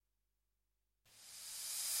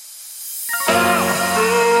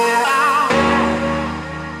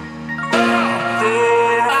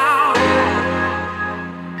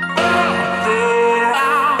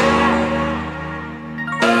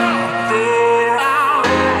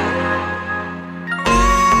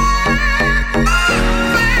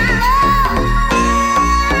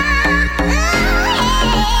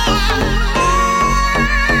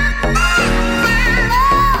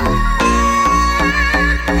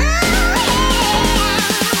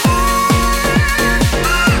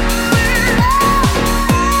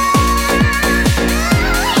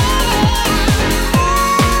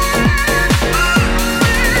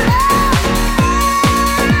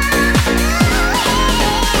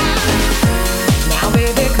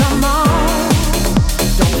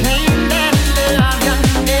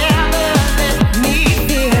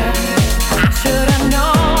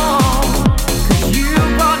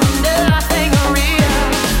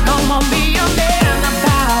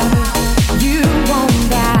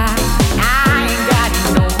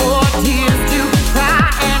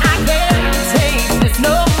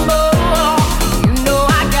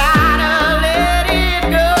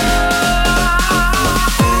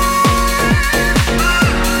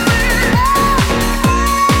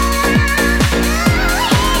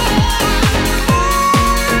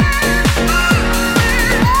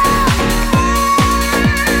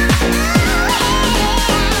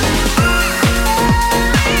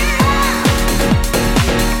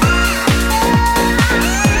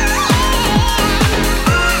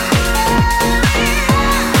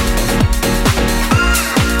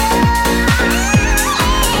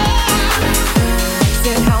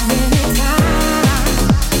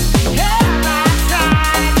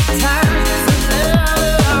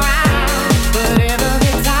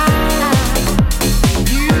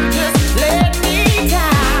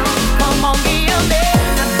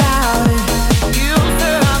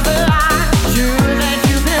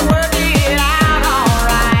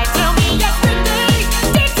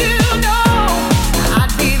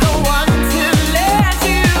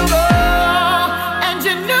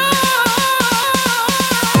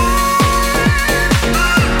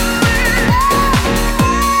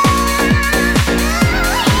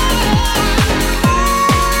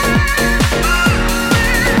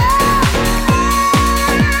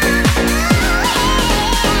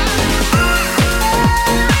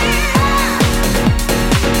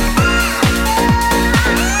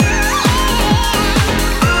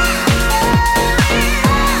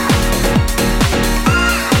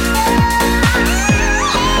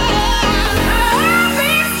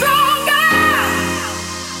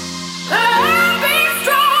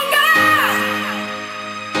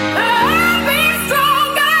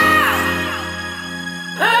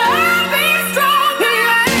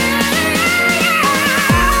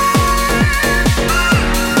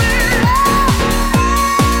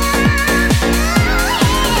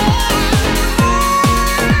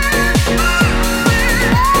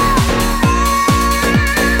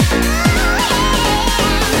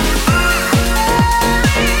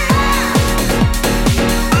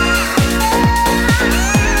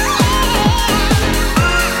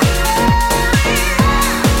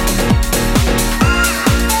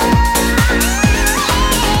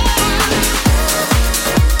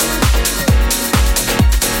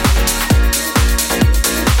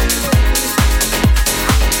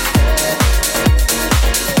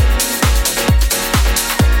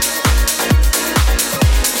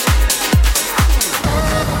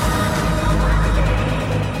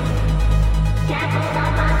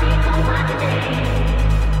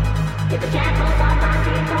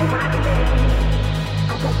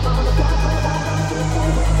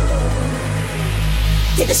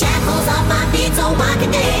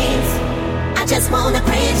just wanna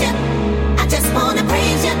praise you. I just wanna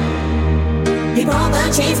praise you. You broke the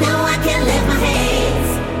chains, now I can lift my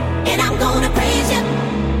hands. And I'm gonna praise you.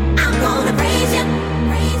 I'm gonna praise you.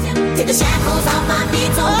 Take the shackles off my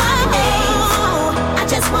feet, so my days. I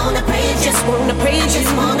just wanna praise you. Just wanna praise you.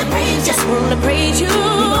 Just wanna praise you. Just wanna praise you.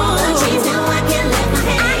 You broke the chains, now I can lift my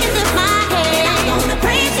hands. I can lift my hands. And I'm gonna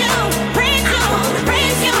praise you. Praise you. I'm gonna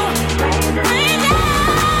praise you. Praise you.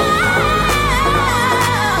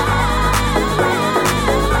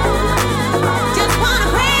 Just wanna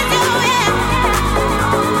praise you, yeah.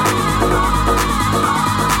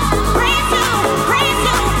 Praise you, praise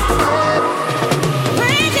you,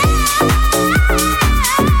 praise you.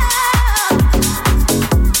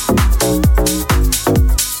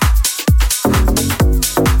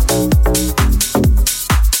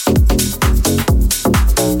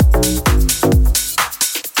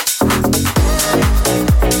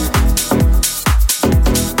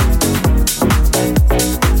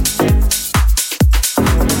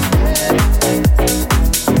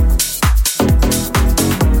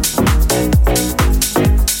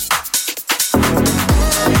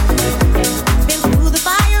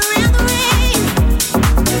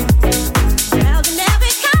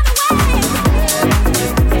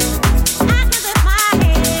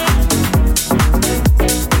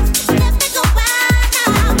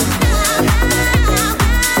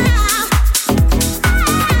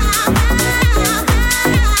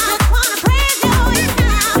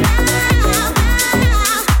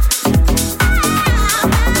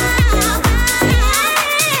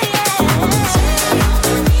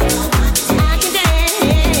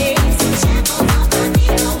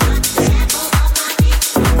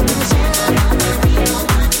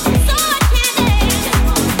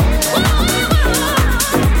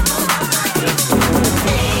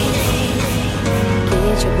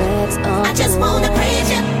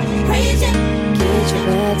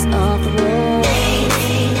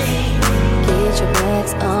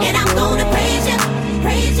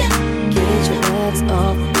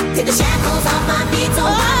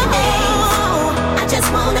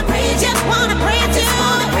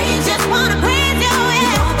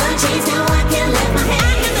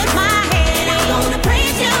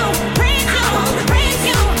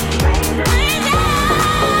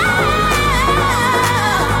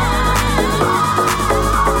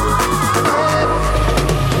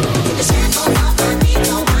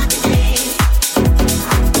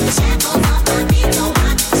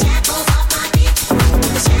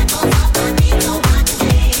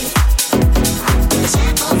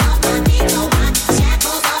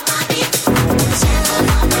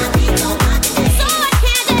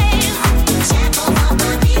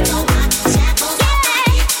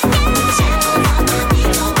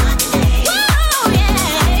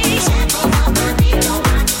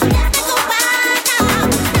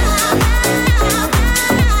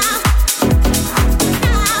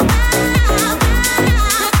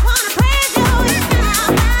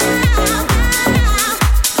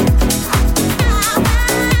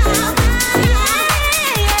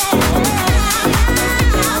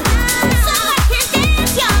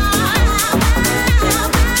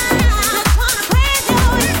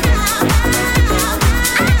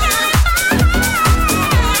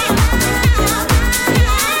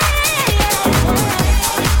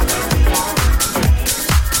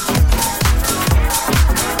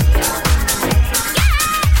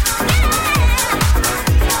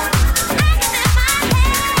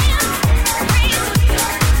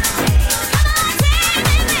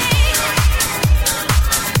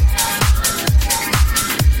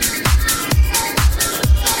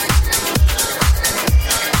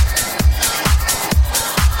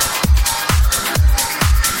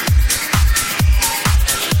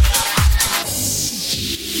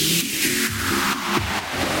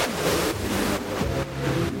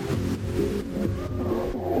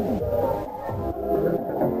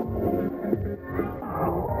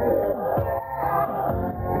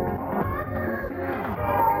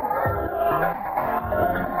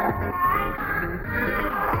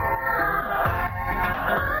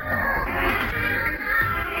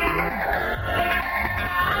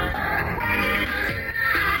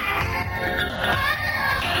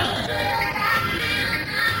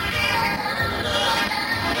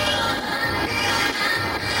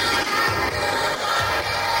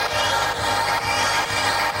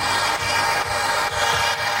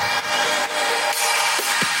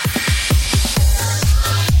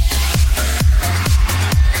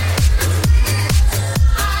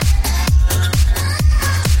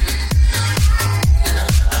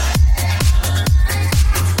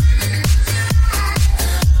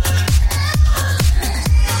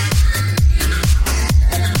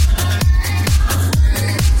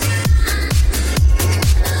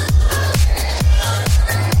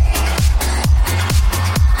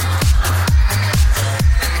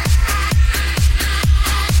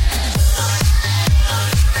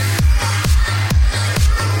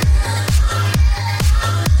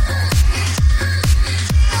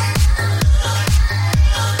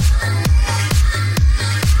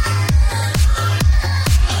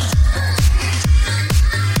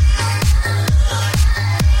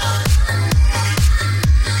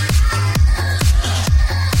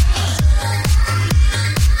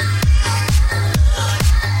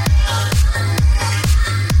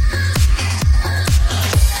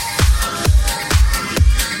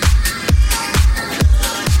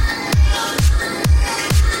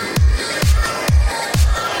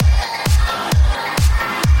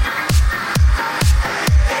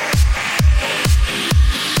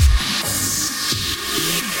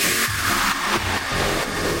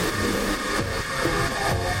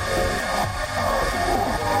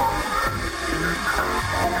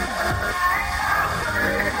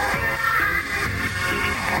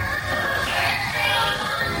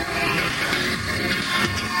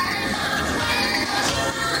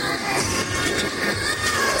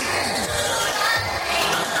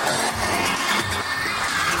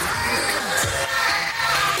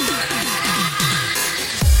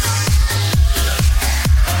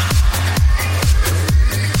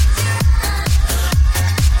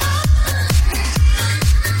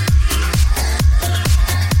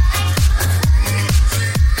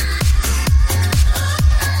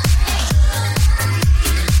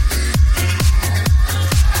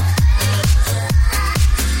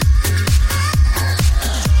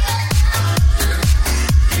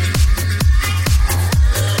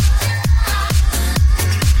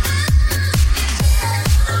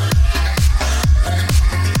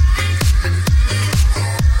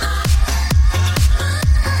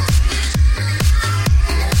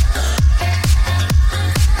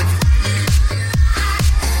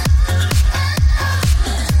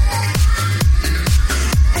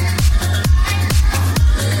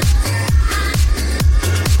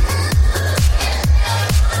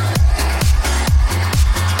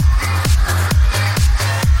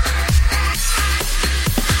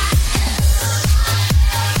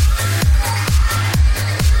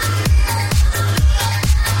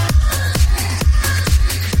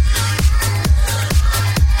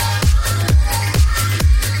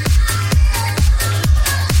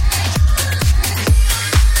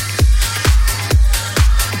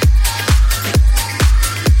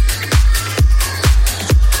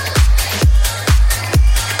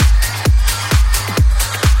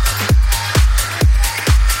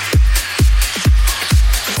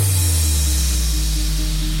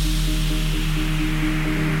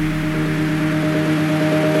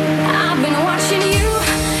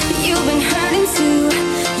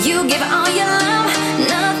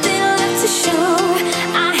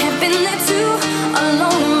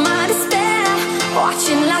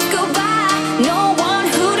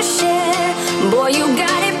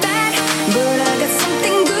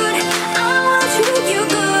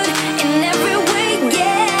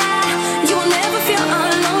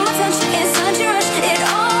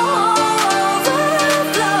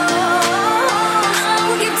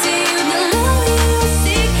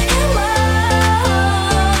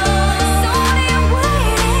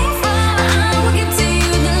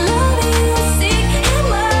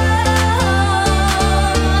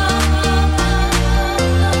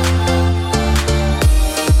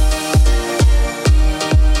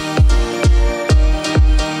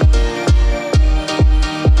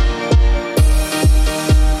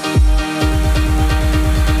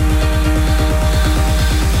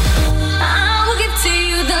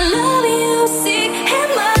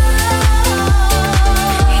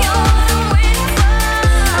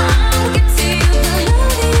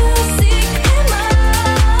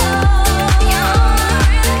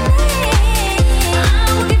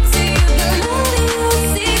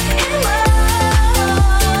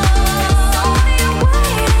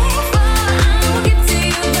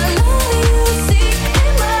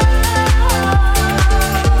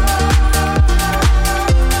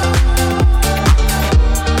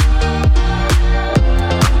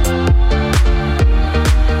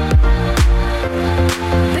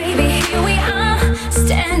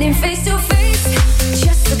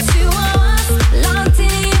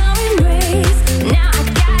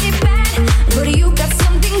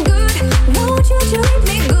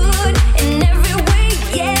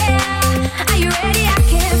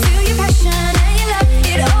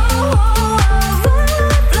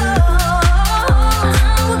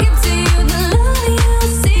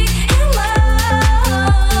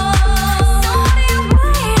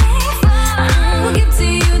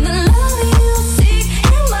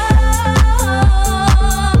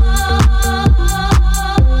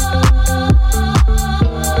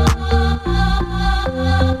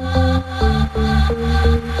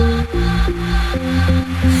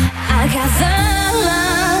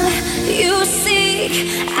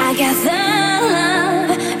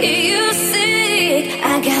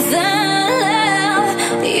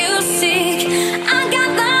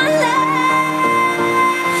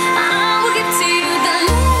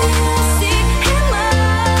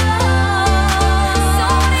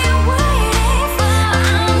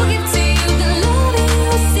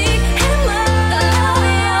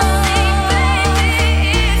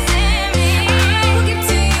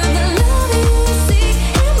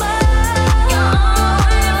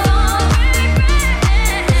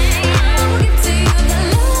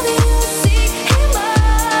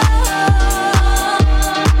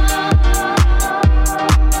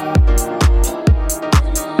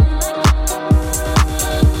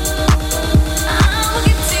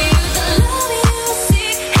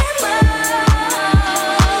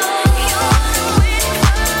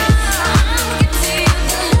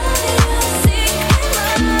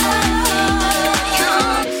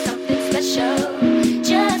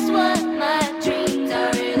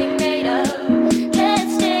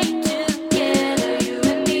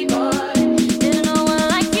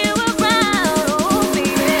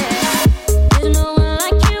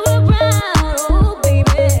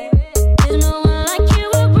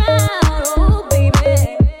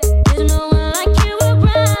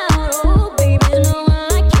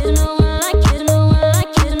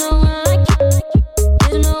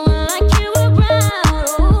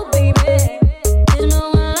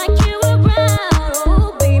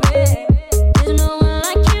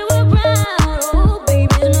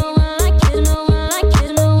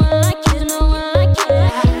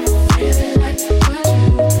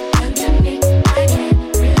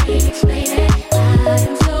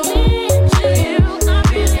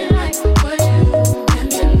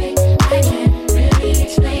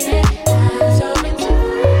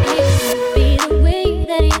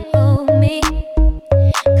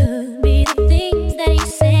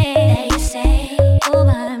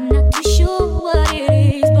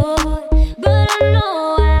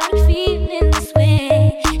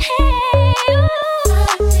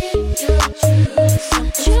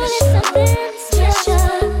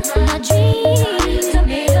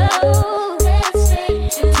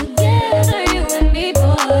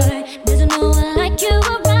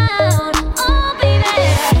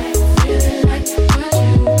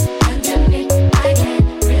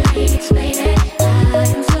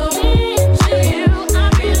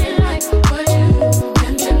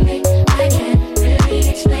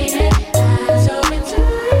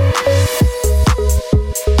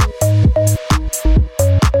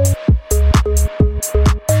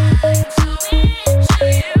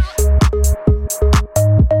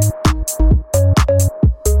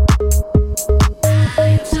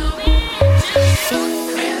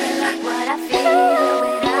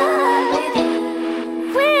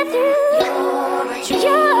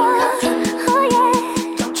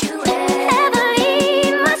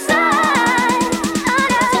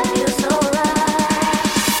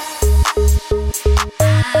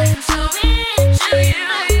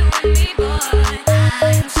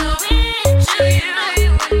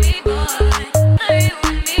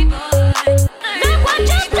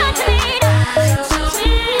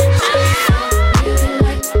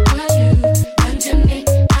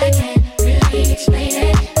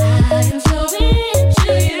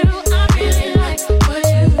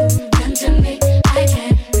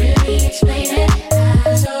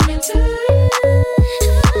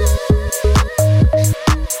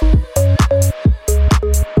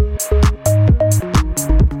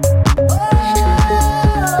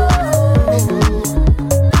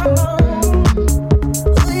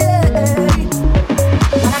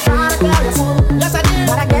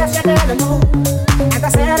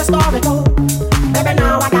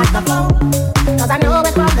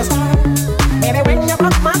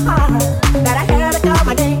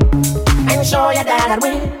 know you that I'd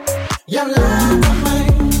win. Your love of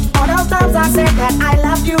mine. All those times I said that I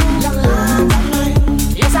loved you. Your love of mine.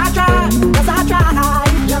 Yes I tried.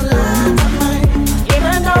 Your love of mine.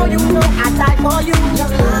 Even though you know I died for you. Your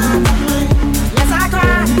love of mine. Yes I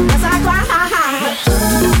cried.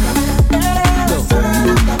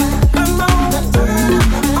 Come on.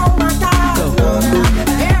 Oh my God.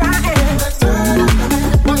 Here I am.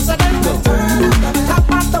 Once again. Top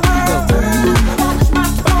of the world. Watch my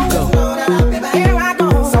phone. Here I go.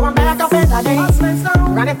 So I'm back up in the day.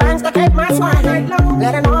 Running fans to keep my swine.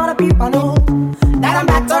 Letting all the people know that I'm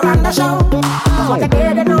back to run the show. Cause what you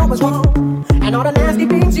didn't know was wrong. And all the nasty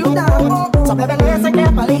things you've done. So baby listen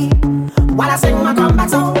carefully while I sing my comeback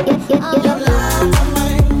song. Your love of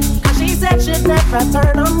mine. Cause she said she'd never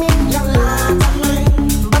turn on me. Your love of mine.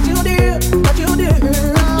 But you did.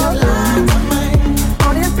 Your love of mine.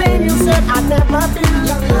 All this pain you said I'd never feel.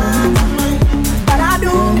 Your love of mine. But I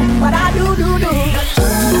do.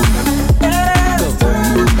 Yeah.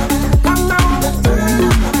 Come on.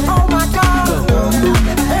 Oh my God.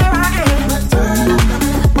 Here I am.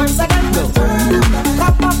 Once again.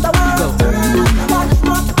 Top of the world. Watch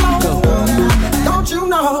my flow. Don't you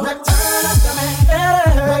know? Return of the man.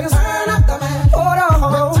 Return of the man. Hold on.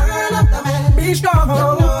 Return of the man. Be strong. You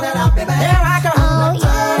know that I'll be back. Here I come.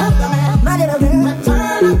 Return of the man. My little girl.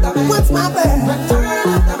 Return of the man. What's my bad? Return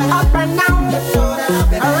of the man. Up and down. You know that I'll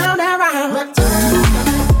be back. Around and round. Return of the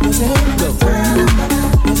man. Yes it is. Return of the man.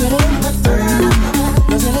 Yes it is. Return of the man.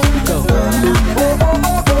 Yes it is. Go. Return of the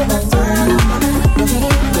man. Return of the man. Yes it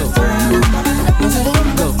is. Return of the man. Yes it is.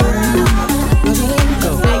 Go. Yes it is.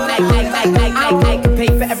 Go. I can pay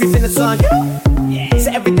for everything that's on you. Yeah. So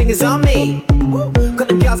everything is on me. Got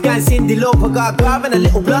the girls going Cindy Lauper, got Grab and a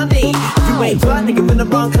little blondie. If you ain't blunt, nigga in the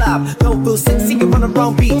wrong club. Don't feel sexy, you're on the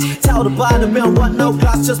wrong beat. Tell the bar that we don't want no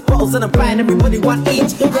glass, just bottles and a brand, everybody want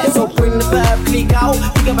each. Yeah, so bring the verb click out.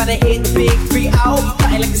 Think about it, hit the big 3 out.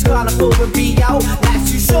 Party like it's carnival and be out.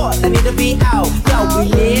 Life's too short, they need to be out. Yo, we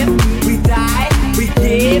live, we die, we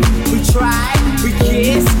give, we try, we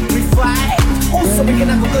kiss, we fight. Also we can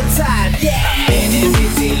have a good time, yeah. Been in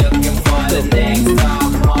busy looking for the next top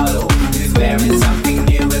model who's wearing something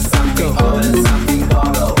new and something old and something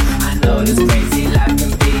borrowed. I know this crazy life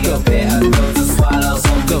can be a bitter pill to swallow,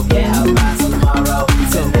 so forget about tomorrow.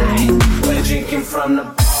 Tonight we're drinking from the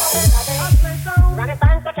Running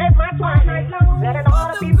fans to keep my twine. Letting all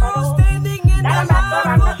the people know that I'm back to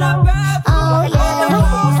run the show. Oh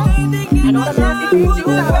yeah. And all the nasty things you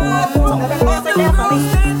done. So baby listen carefully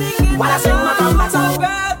while I sing my comeback song.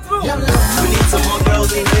 Your love. We need some more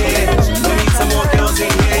girls in here. We need some more girls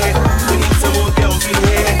in here. We need some more girls in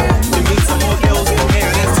here. We need some more girls in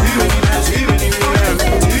here. There's too many men, too many men.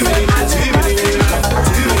 Too many men, too many men.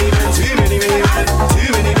 Too many men, too many men. Too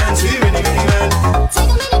many men, too many men. Take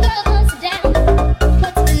a minute, girl, what's down?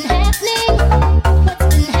 What's been happening? What's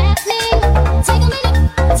been happening? Take a minute,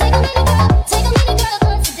 girl. Take a minute, girl,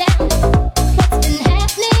 what's down? What's been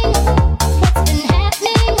happening? What's been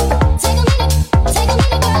happening? Take a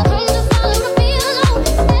minute, girl, come to follow the feel.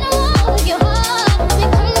 Let it walk with your heart. They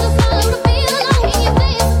come to follow the feel. In your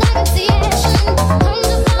face, like I see action. Come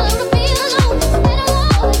to follow the feel. Let it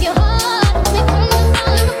walk with your heart. They come to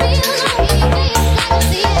follow the feel. In your face, like I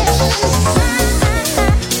see action.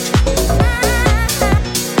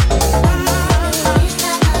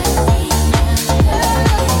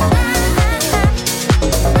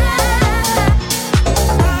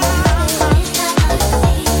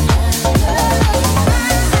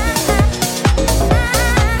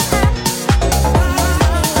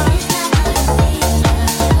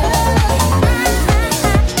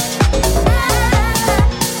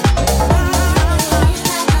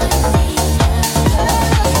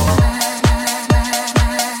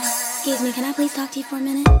 Excuse me, can I please talk to you for a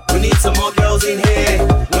minute? We need some more girls in here.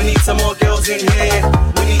 We need some more girls in here.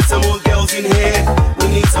 We need some more girls in here. We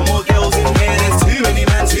need some more girls in here. There's too many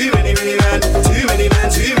men, too many men. Too many men,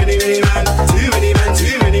 too many men. Too many men,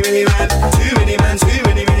 too many men. Too many men, too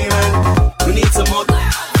many men. We need some more.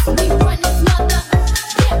 We run this mother.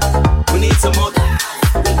 We need some more.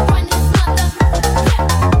 We run this mother.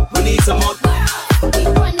 We need some more. We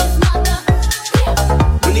run this mother.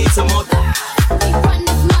 We need some more. We run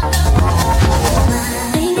this mother.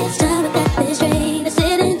 Think it's time to get this straight. I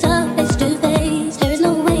sit and talk face to face. There is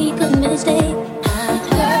no way you could mistake.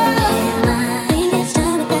 Think it's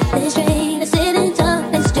time to get this straight. I sit and talk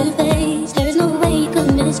face to face. There is no way you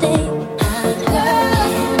could mistake.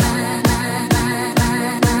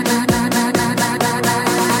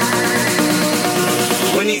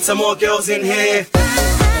 We need some more girls in here.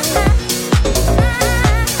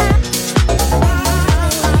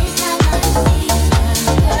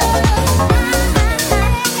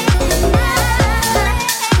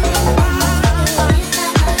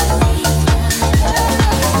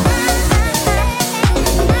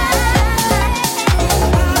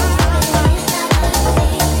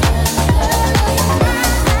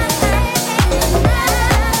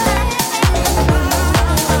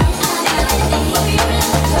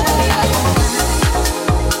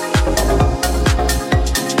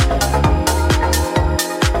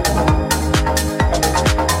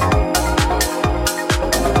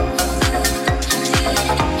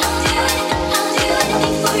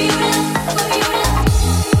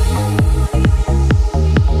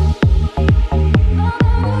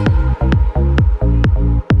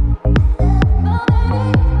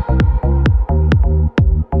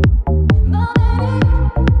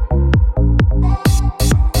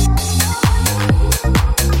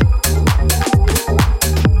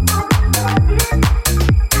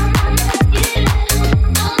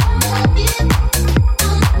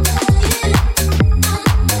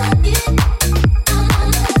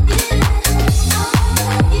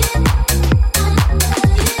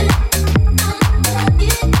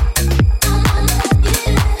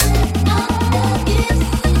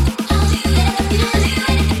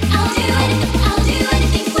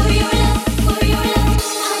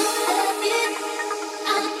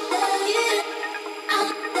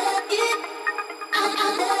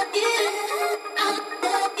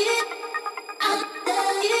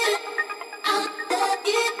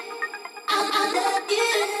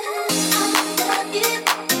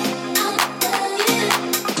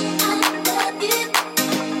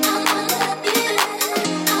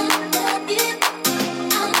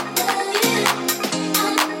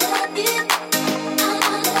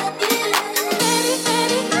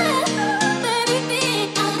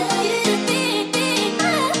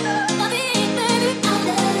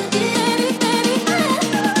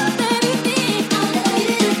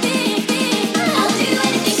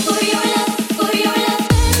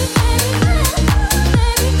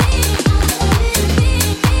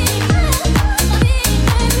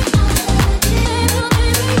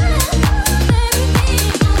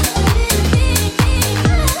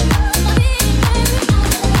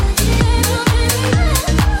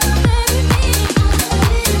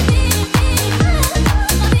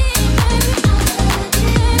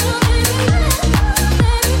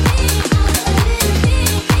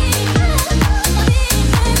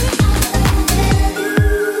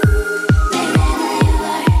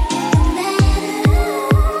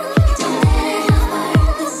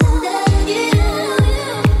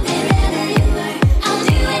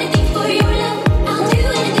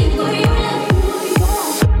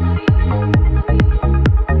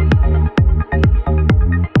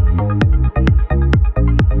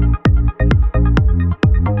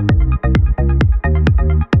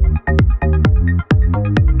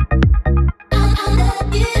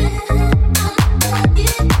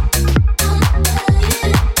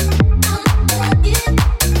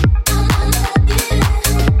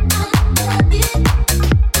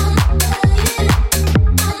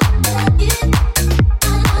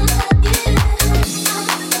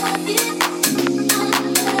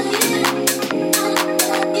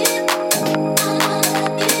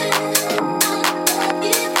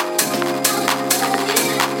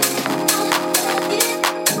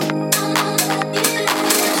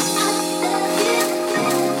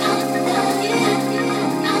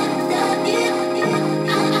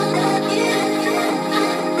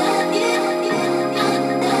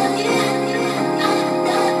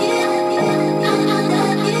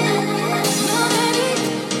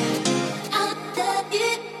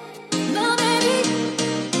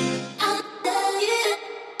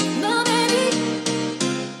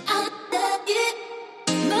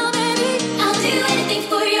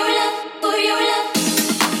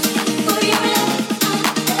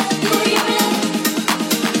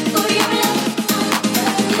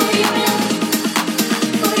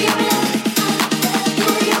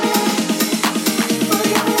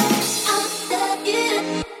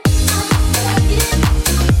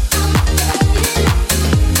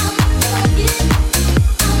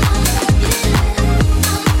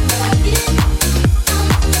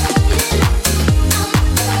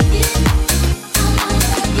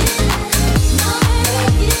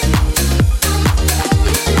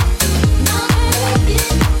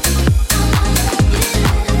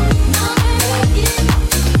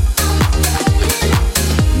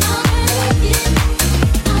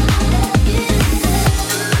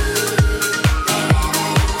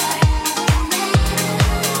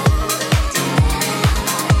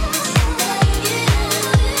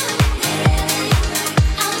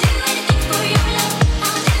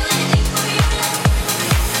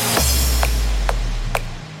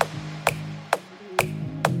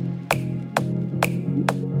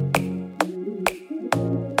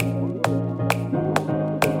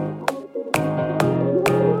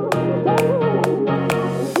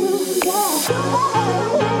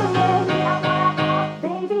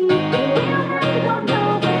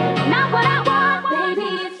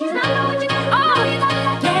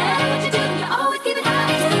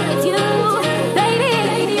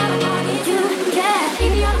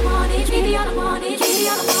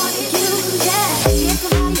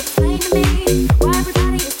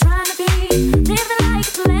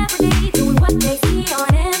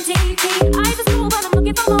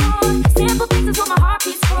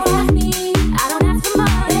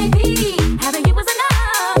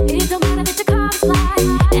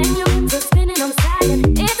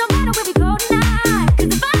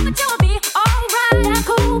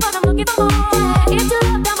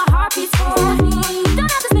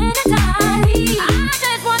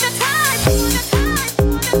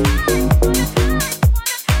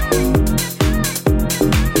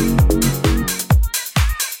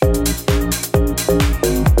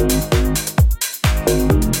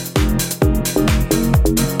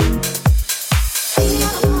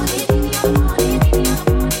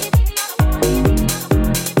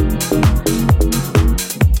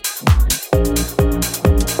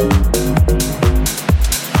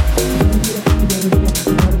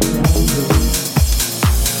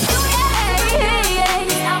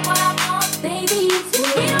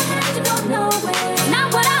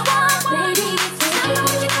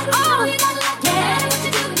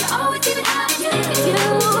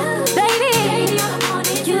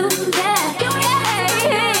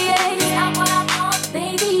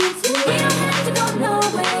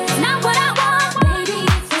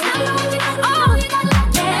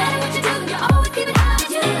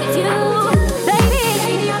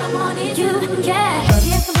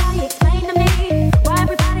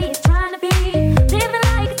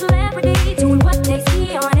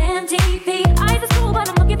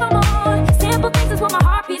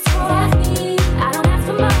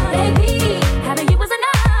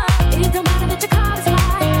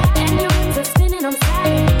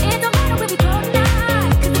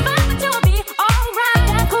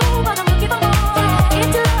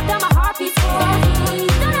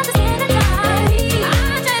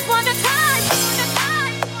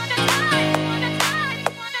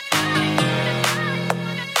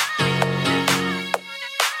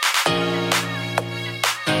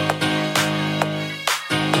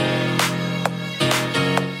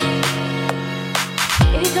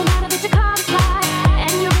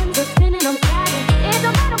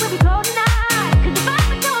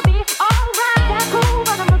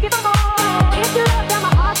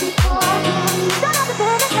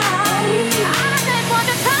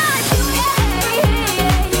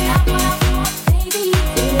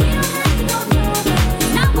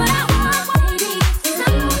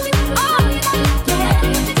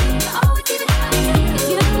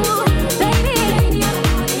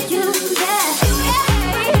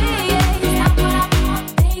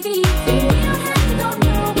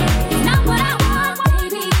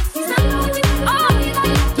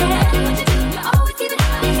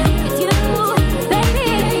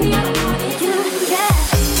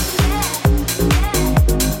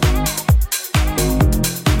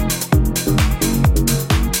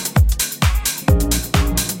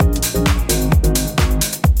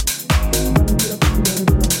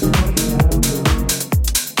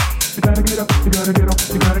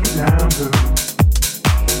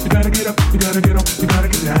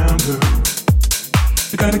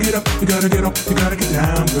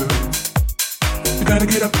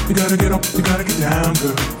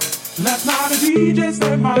 younger. Last night a DJ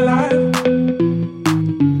saved my life.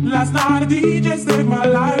 Last night a DJ saved my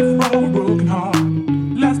life from a broken heart.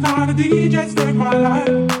 Last night a DJ saved my life.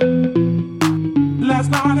 Last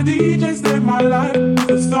night a DJ saved my life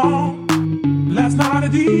with a song. Last night a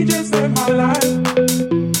DJ saved my life.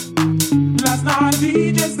 Last night a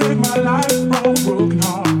DJ saved my life from a broken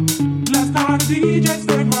heart. Last night a DJ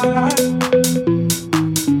saved my life.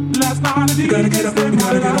 Last night a DJ saved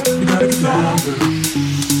my life.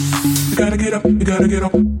 You gotta get up, you gotta get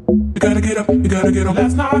up. You gotta get up, you gotta get up. You gotta get up, you gotta get up.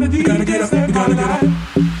 Last night a DJ saved my life.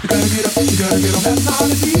 You gotta get up, you gotta get up. Last night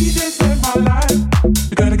a DJ saved my life.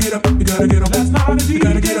 You gotta get up, you gotta get up. Last night a DJ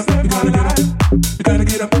saved my life. You gotta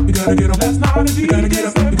get up, you gotta get up. Last night a DJ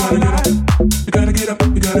saved my life. You gotta get up,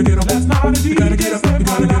 you gotta get up. Last night a DJ saved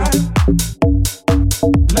my life.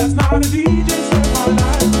 Last night a DJ saved my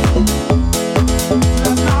life.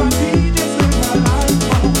 Last night a DJ saved my life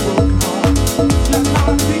from a broken heart. Last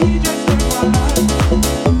night a DJ saved my life.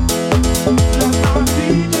 Last night a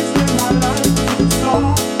DJ saved my life with a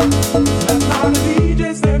song. Last night a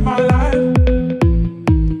DJ saved my life.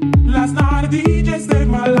 Last night a DJ saved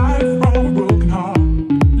my life from a broken heart.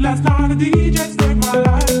 Last night a DJ saved my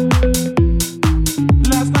life.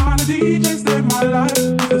 Last night a DJ saved my life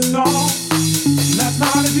with a song. Last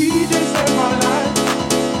night a DJ saved my life.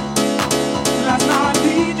 Last night a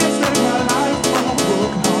DJ saved my life from a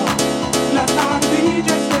broken heart. Last night a DJ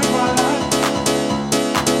saved my life.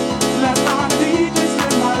 Last night a DJ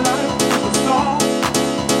saved my life with a song.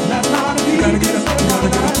 Last night a DJ saved my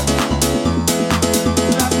life.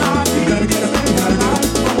 Last night a DJ saved my life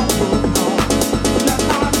from a broken heart. Last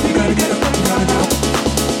night a DJ saved my life.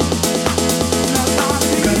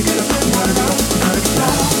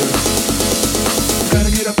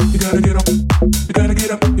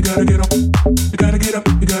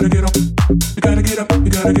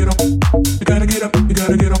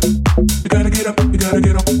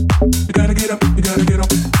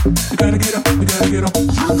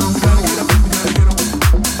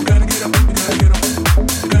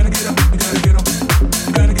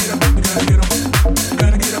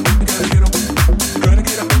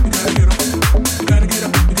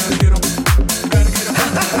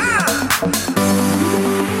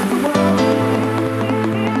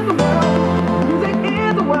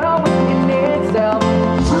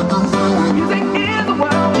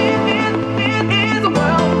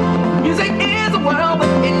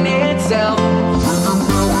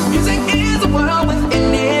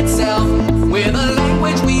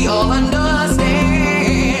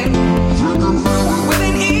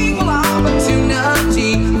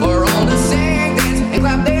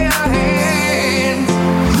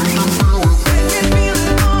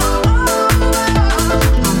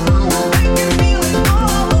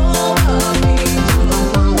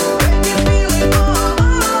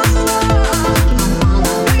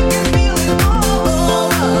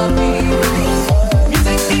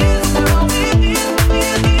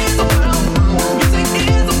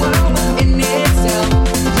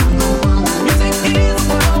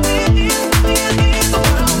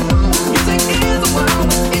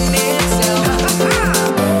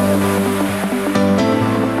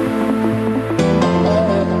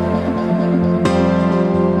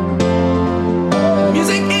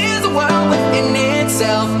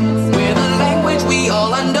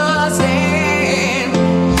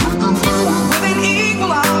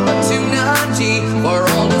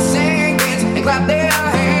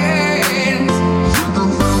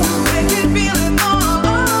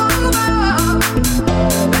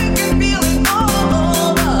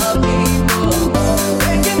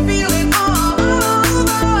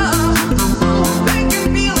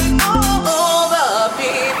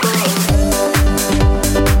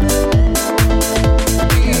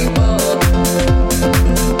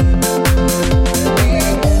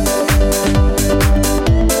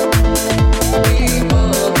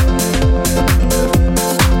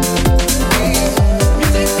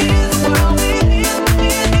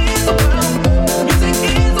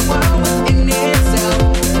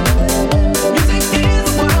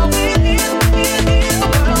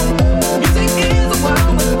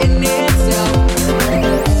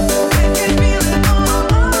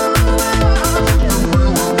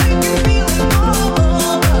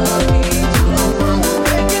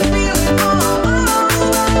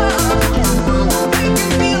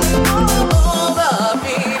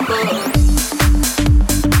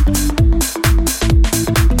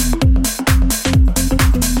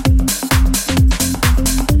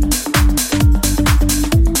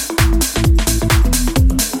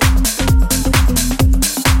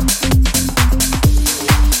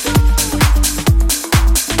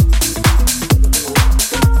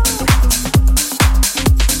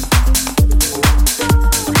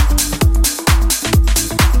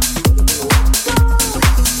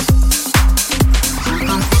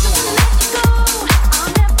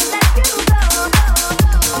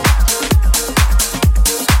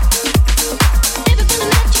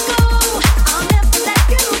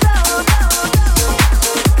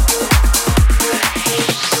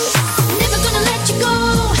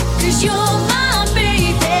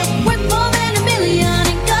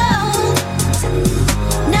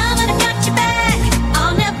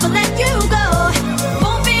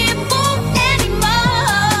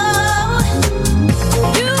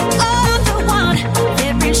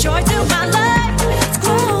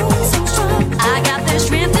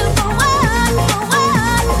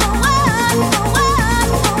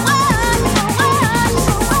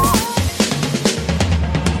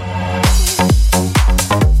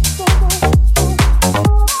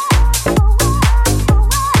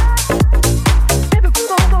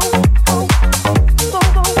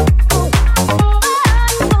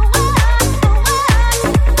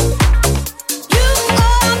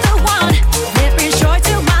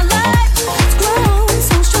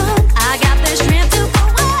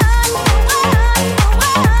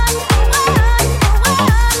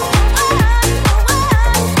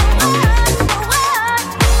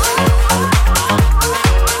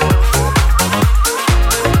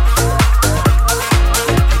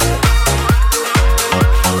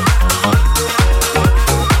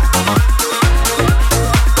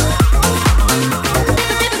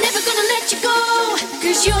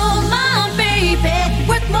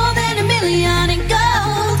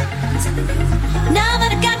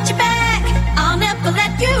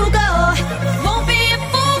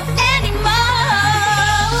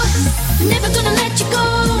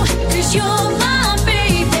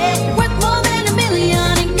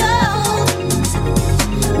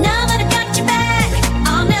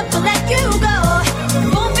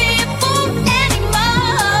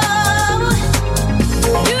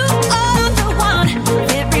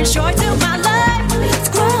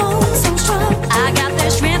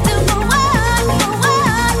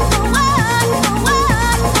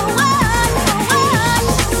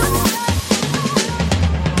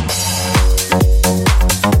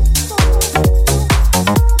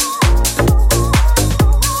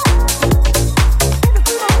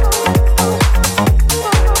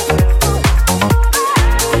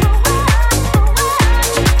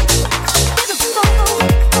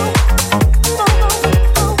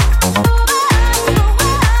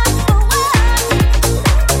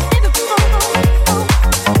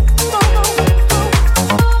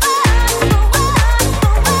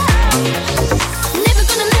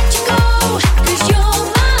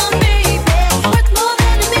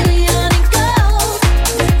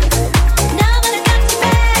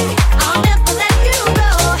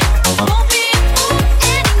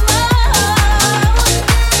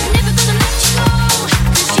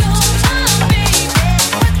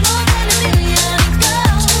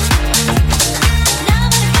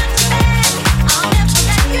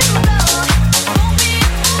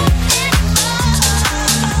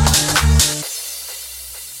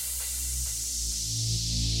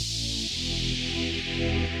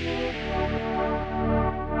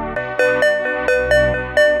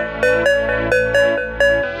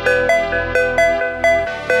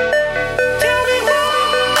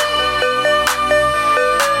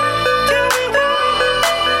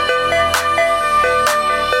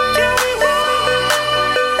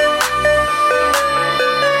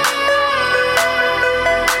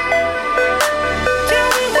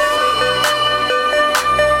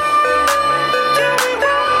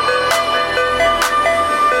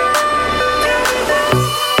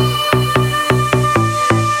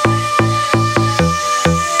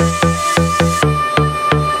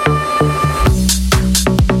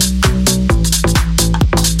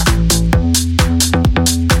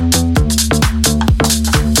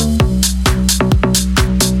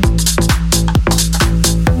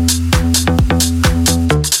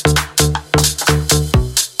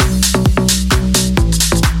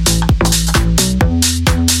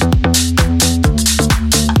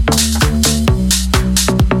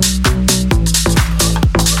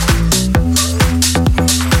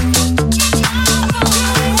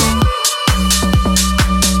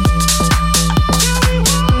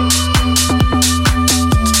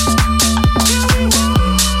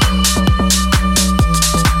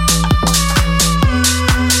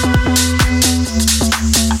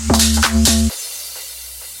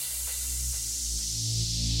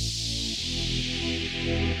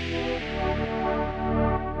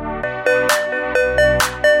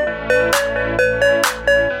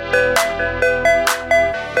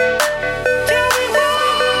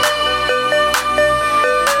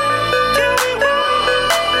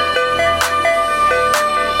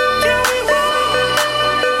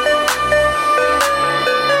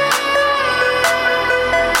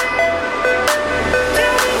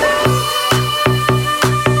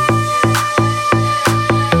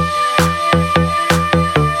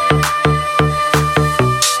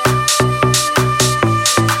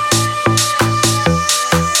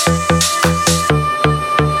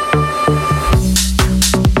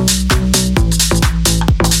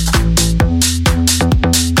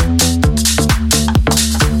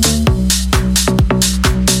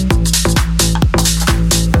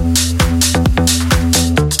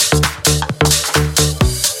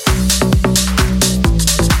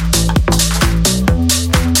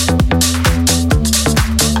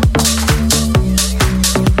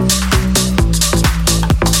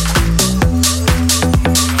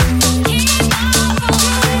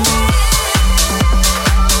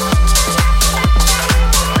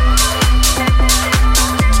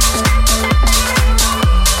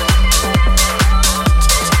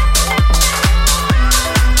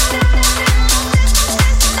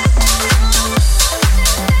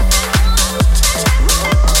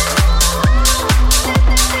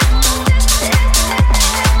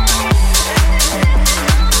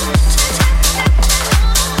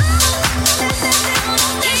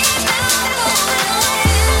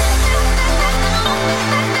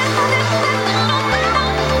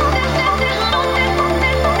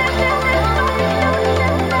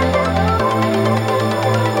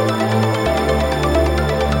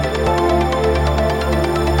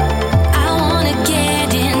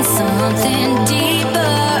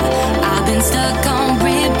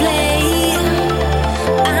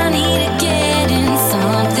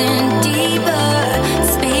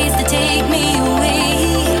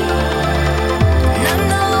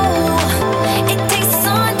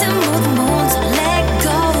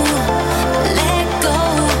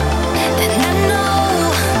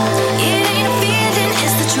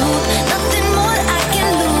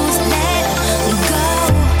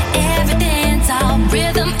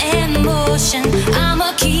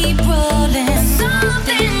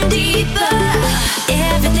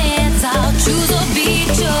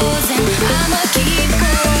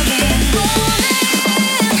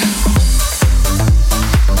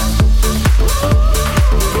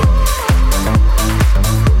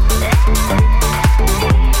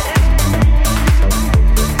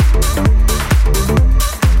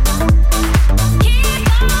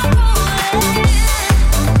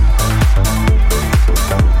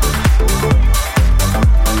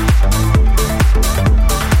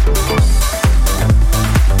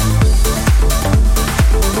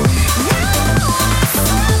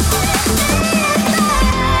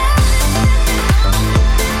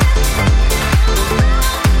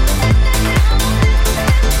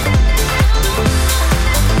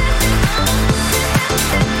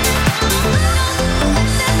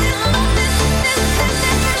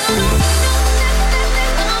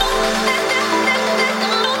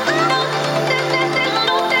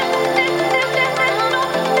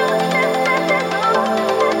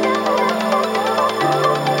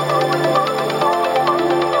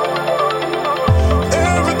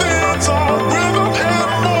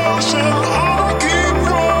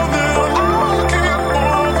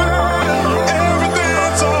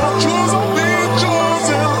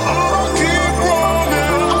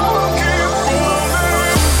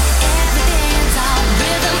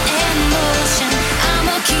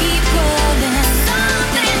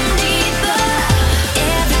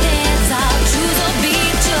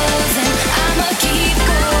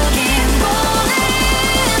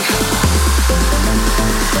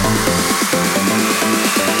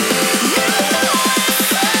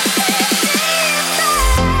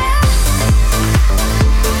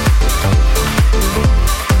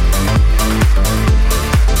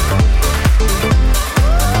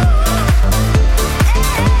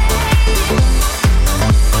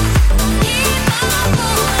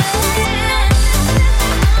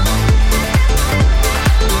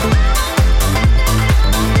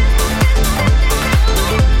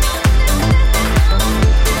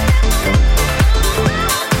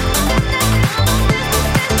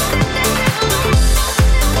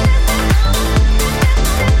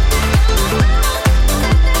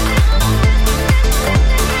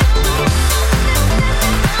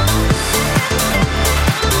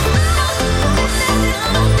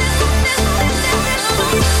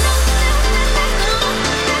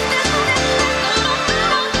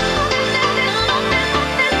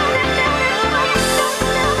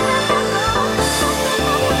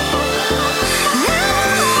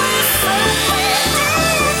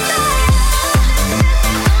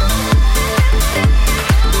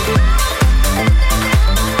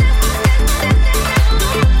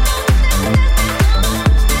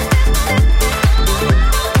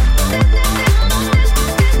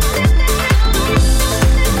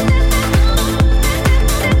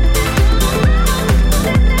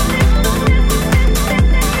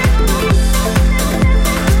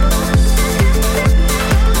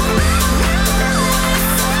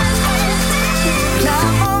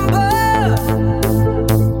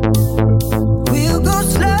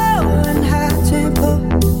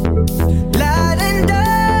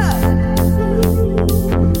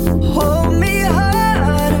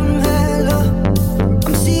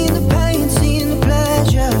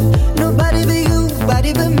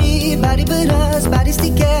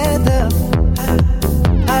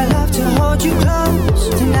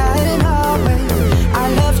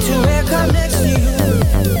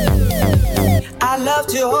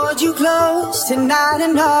 to hold you close tonight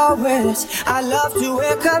and always. I love to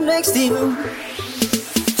wake up next to you.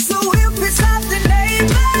 So we'll piss off the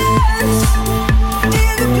neighbors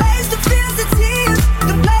in the place that feels the tears,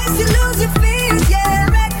 the place you lose your fears, yeah,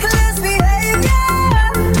 reckless behavior,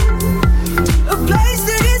 a place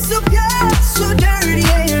that is so pure, so dirty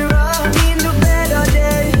and rough. In the better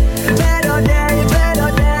day, better day,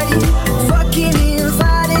 better day, fucking in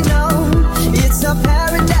fighting on. It's a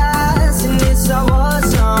paradise and it's a war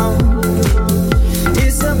zone.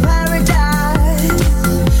 It's a paradise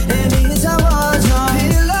and it's a war zone.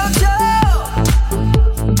 Pillow talk.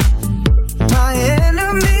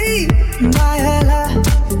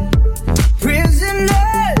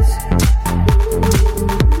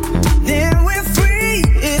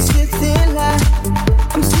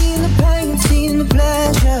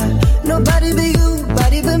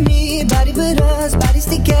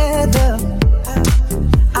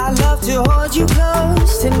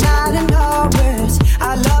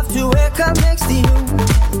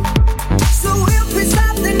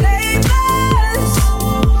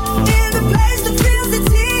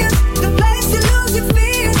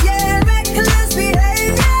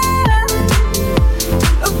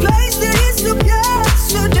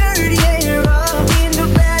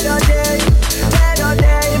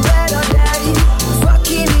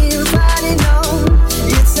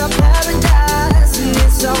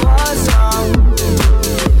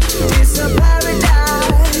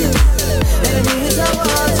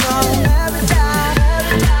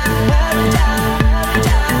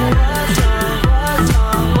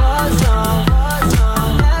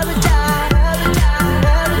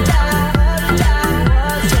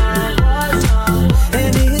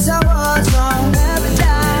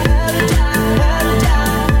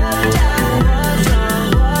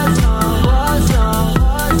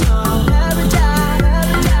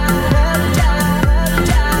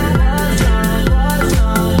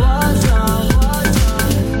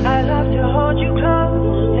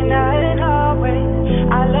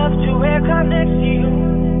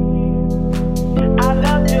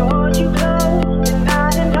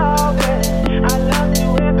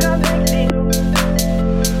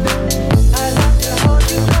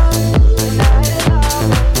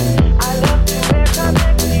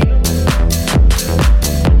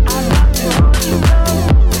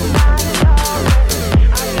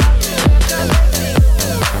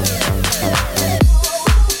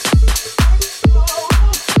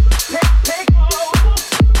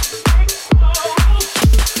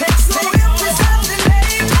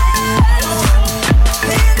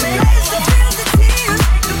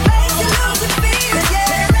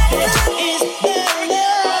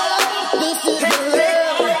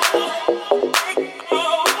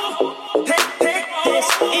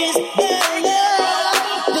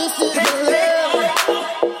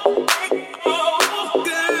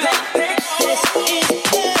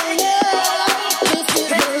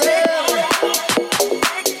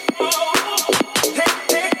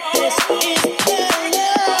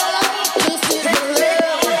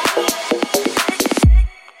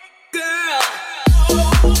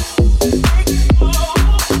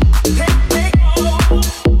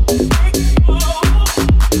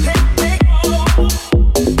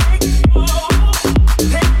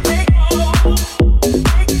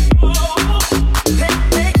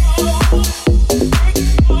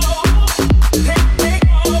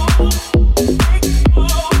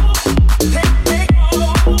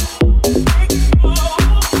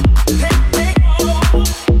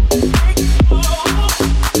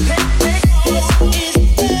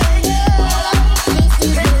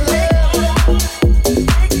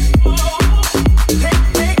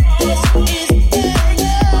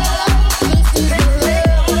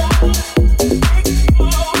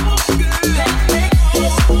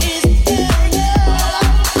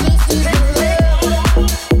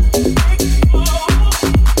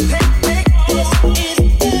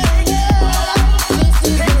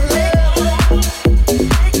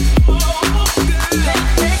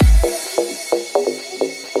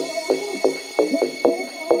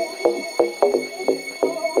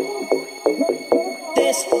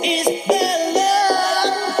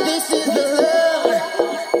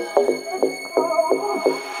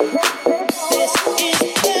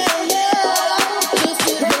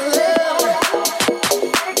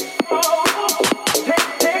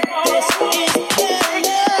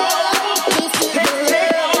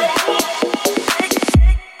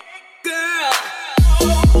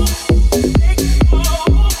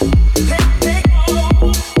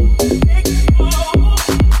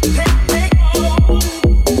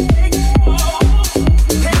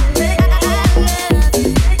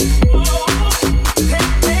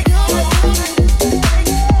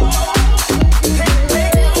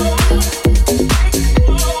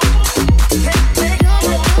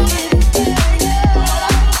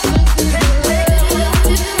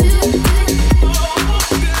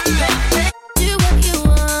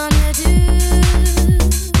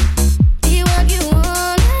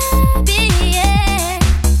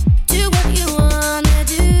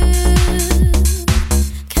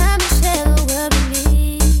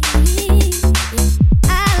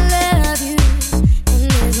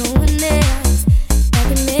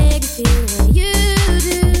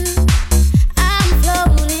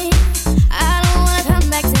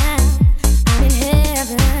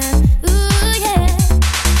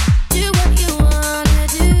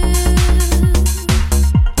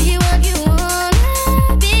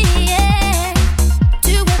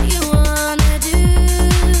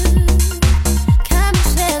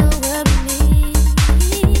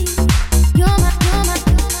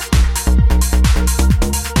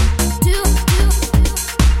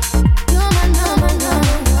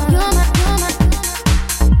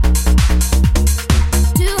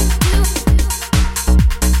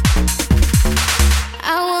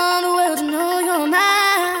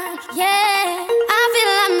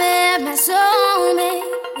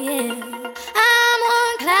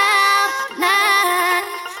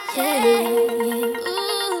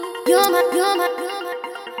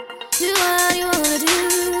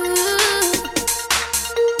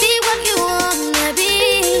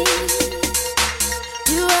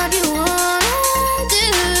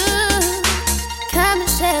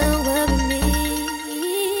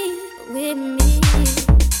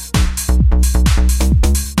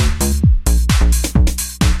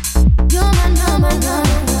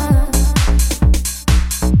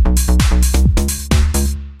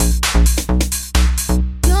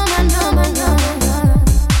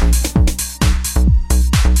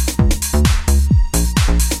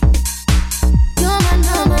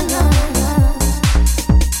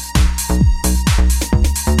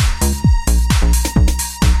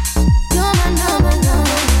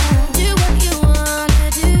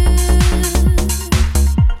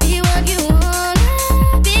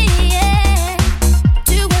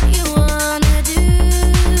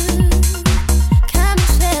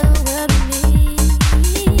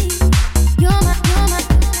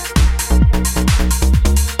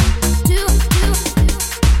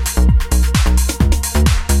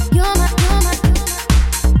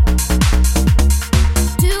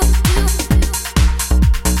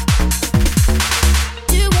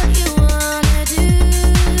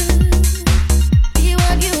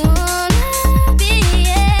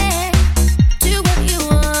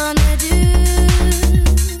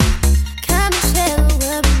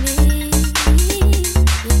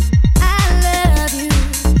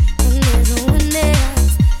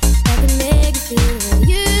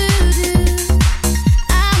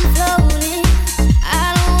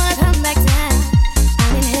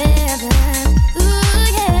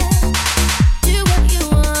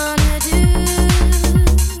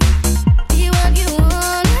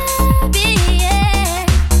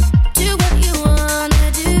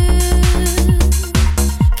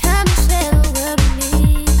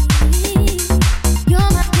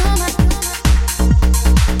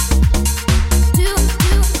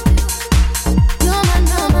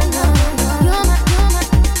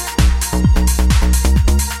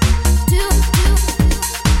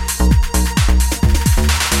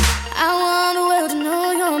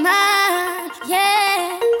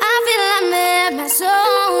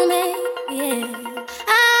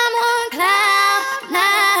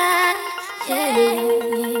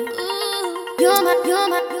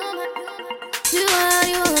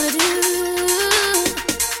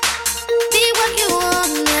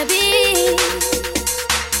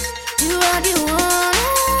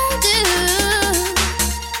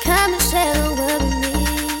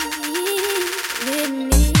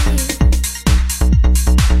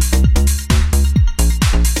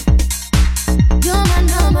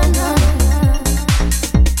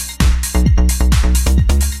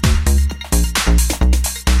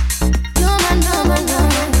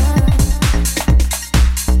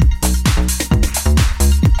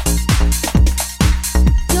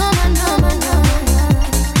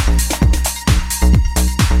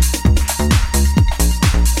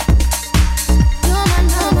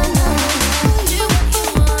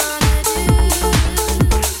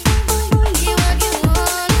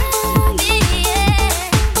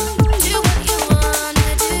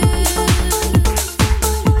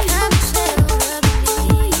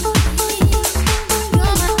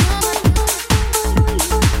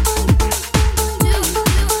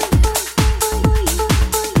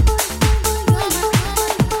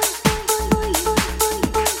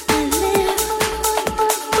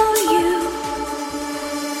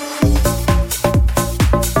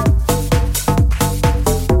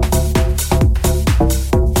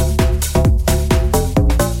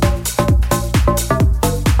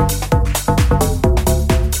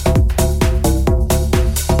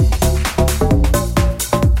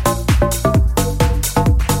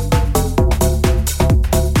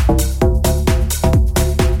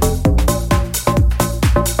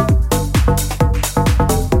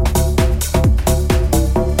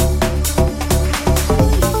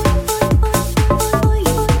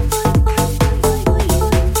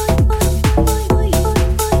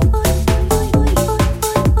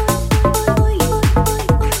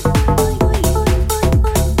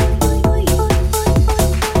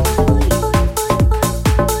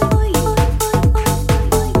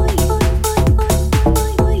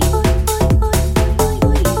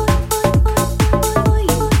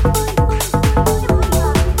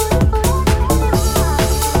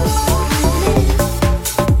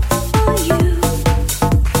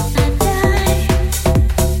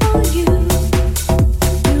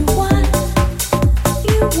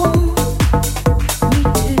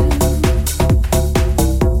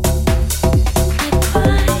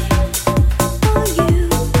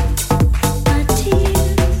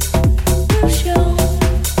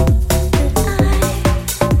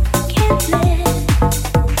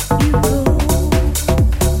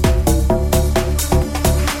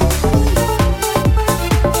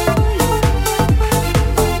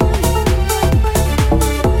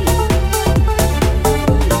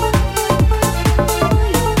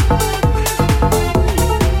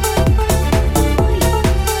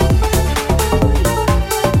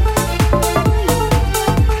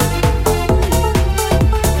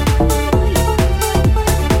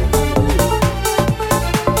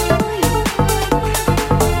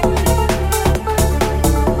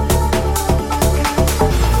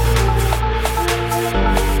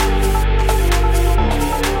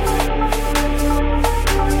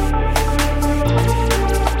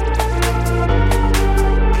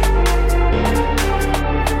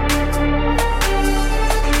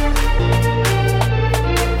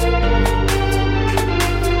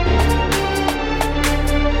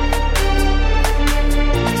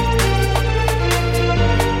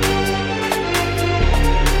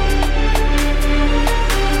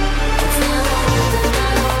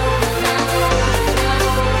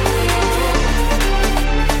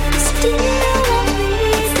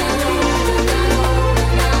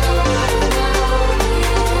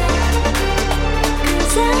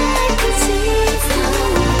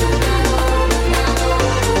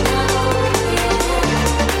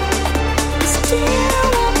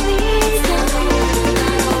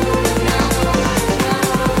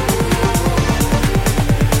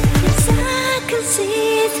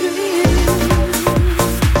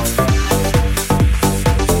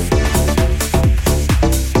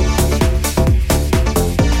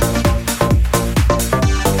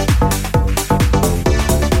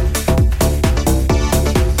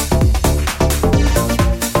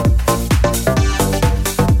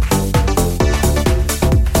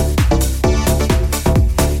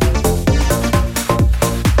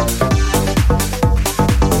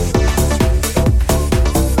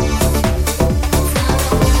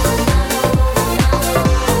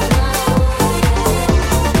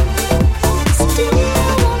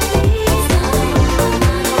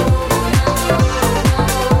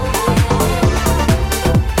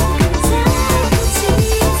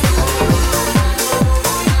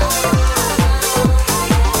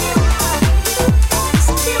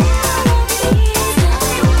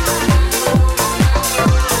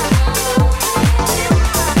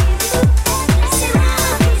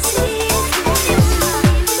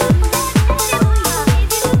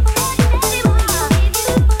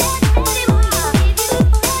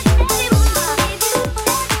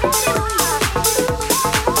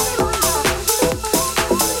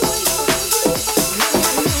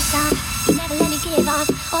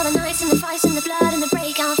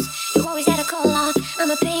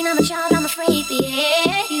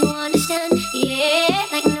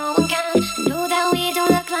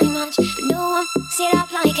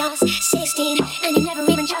 16 and you never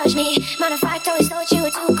even judged me. Matter of fact, always thought you were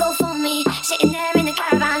too cool for me. Sitting there in the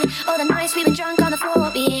caravan, all the nights we've been drunk on the floor.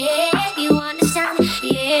 But yeah, you understand,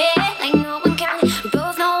 yeah, like no one can. We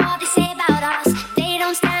both know what they say about us. They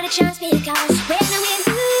don't stand a chance because when I'm with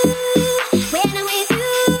you, when I'm with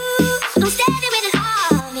you, I'm steady with an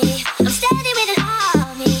army. I'm steady with an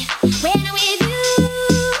army. When I'm with you,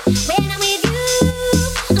 when I'm with you,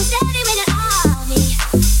 I'm steady with an army.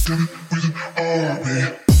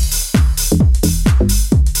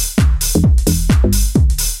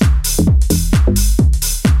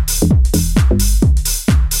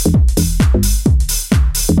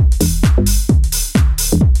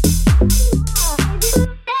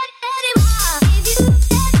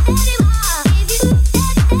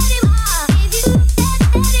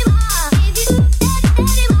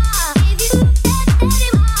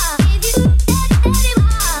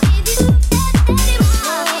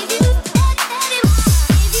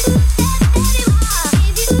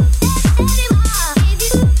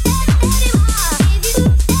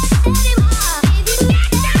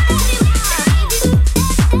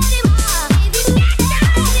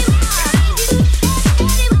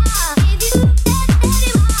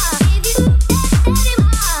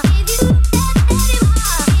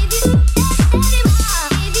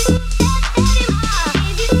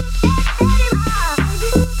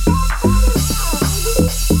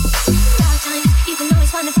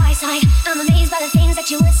 I'm amazed by the things that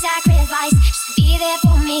you would sacrifice just to be there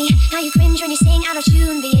for me. Now you cringe when you sing out of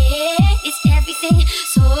tune, but yeah, it's everything.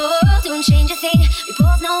 So don't change a thing. We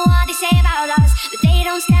both know what they say about us, but they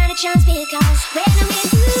don't stand a chance because when I'm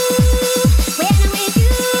with you, when I'm with you,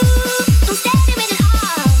 I'm steady with an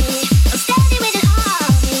army. I'm steady with an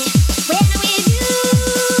army. When I'm with you,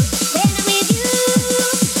 when I'm with you,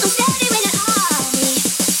 I'm steady with an army.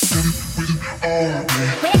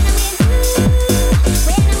 When I'm with you.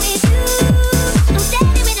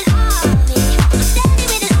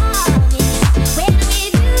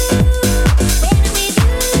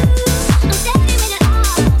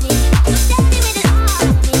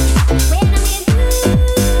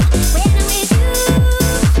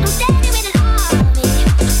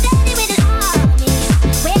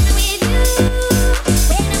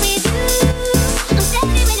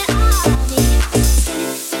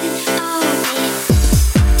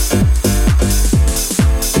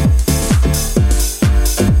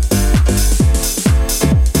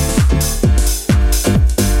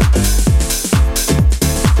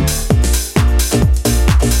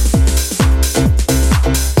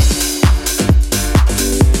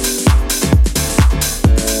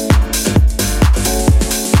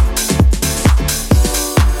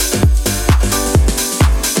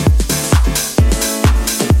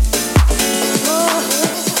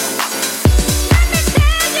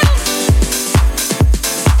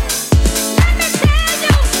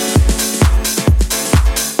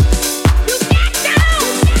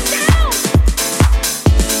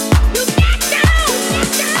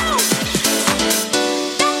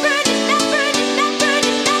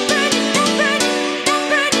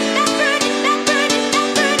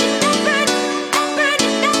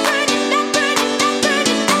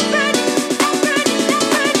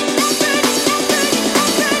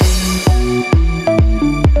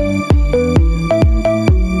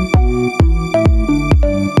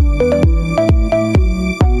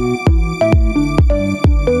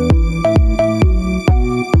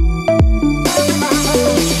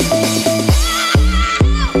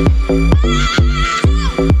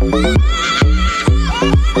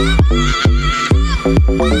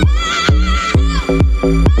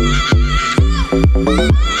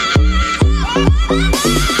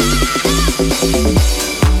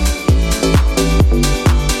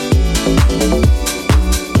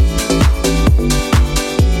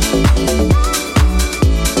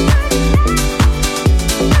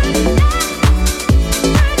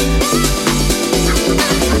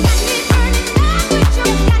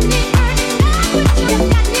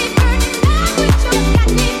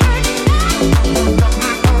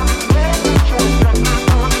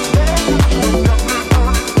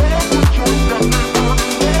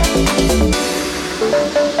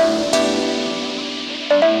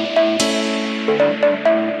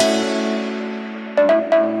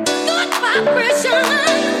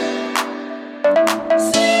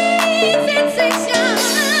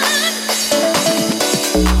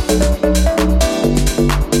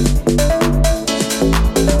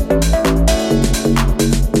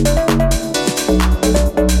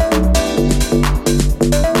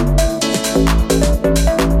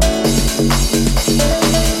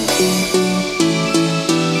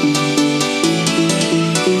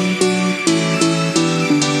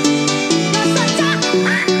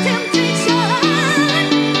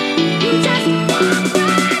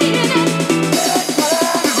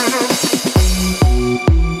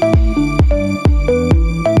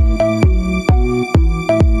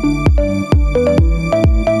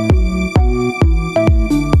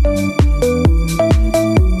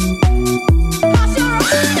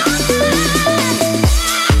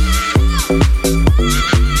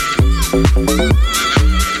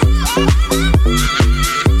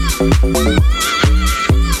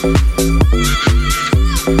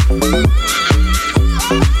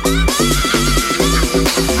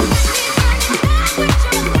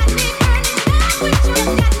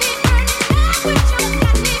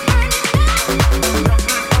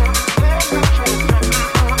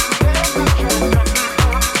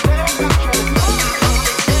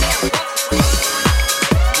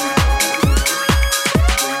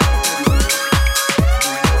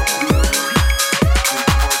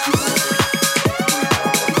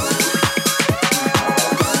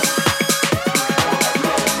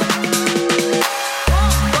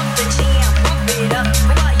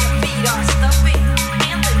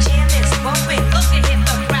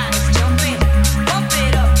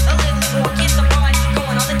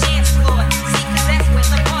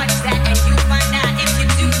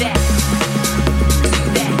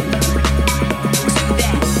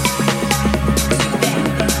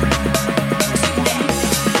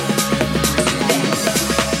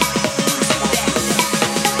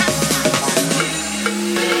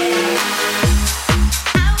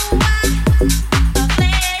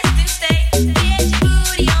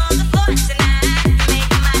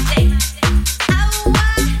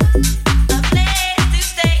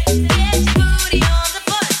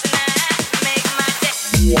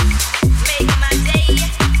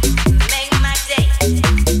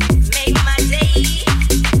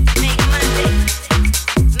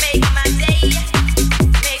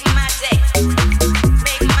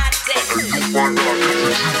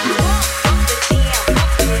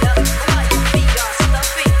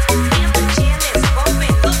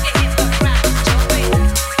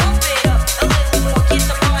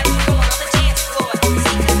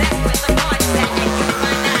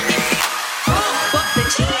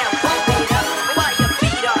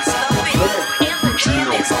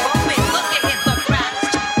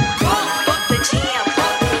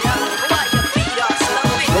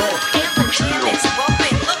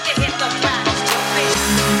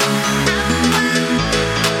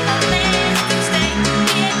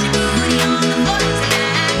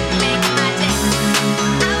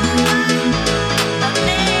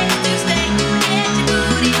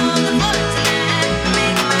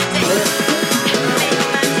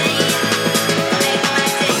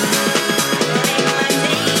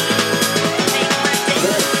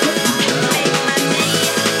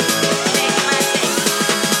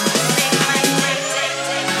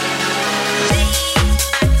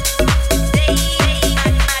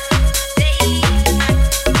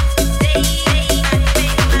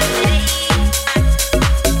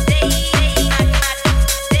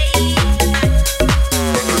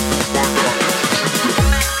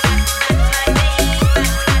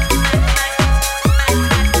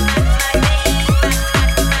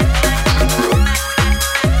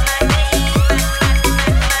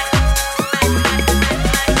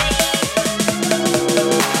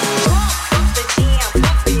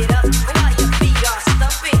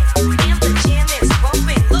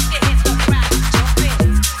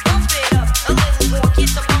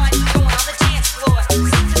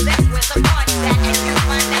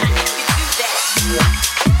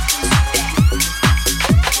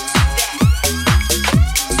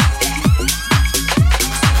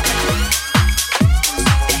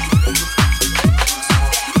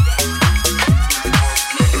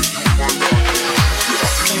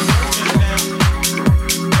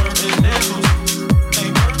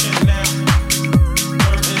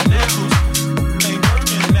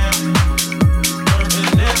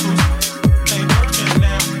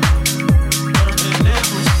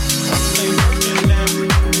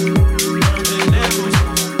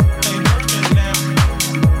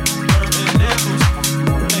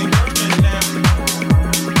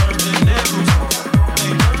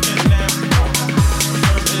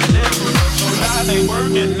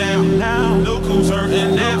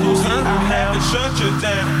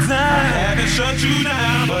 shut you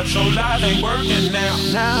down, but your life ain't working now.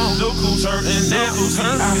 Now look who's hurting now.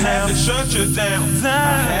 I had to shut you down. I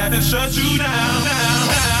had to shut you down.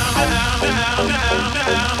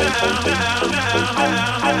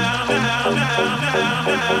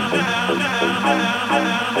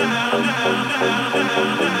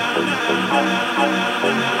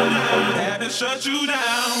 Had to shut you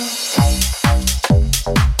down.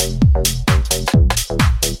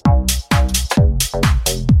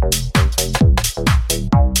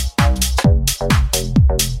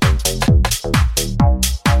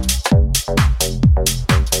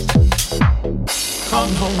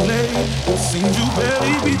 Come home late, it seems you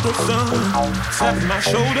barely beat the sun. Tapping my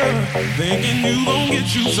shoulder, thinking you gon'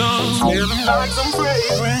 get you some. Smelling like some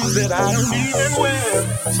fragrance that I don't even wear.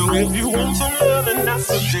 So if you want some loving, I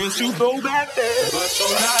suggest you go back there. But your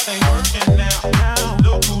life ain't working now. Now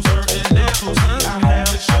look who's hurting now. I had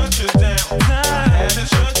to shut you down. I had to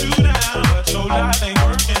shut you down. But your life ain't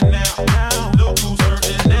working now. Now look who's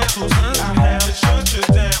hurting now. I had to shut you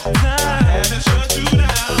down. I had to shut you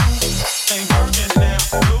down. Ain't working now.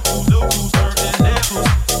 Look who's hurting now.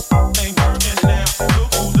 Ain't working now.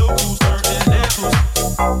 Look who's hurting now.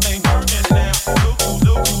 Ain't working now. Look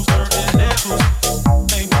who's hurting now.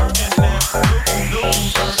 Ain't working now. Look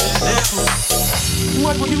who's hurting now.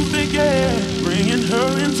 What were you thinking? Bringing her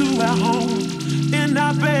into our home, in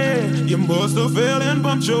our bed. You must have fell and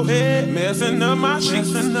bumped your head, messing up my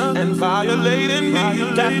sheets and violating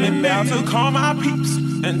me. Got me about to call my peeps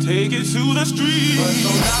and take it to the street. But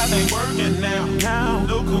your life ain't working now. Now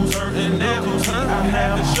look who's hurting now. I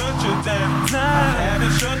had to shut you down. I had to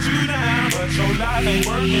shut you down. But your life ain't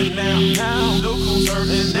working now. Now look who's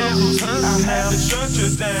hurting now. I had to shut you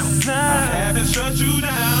down. I had to shut you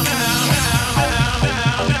down.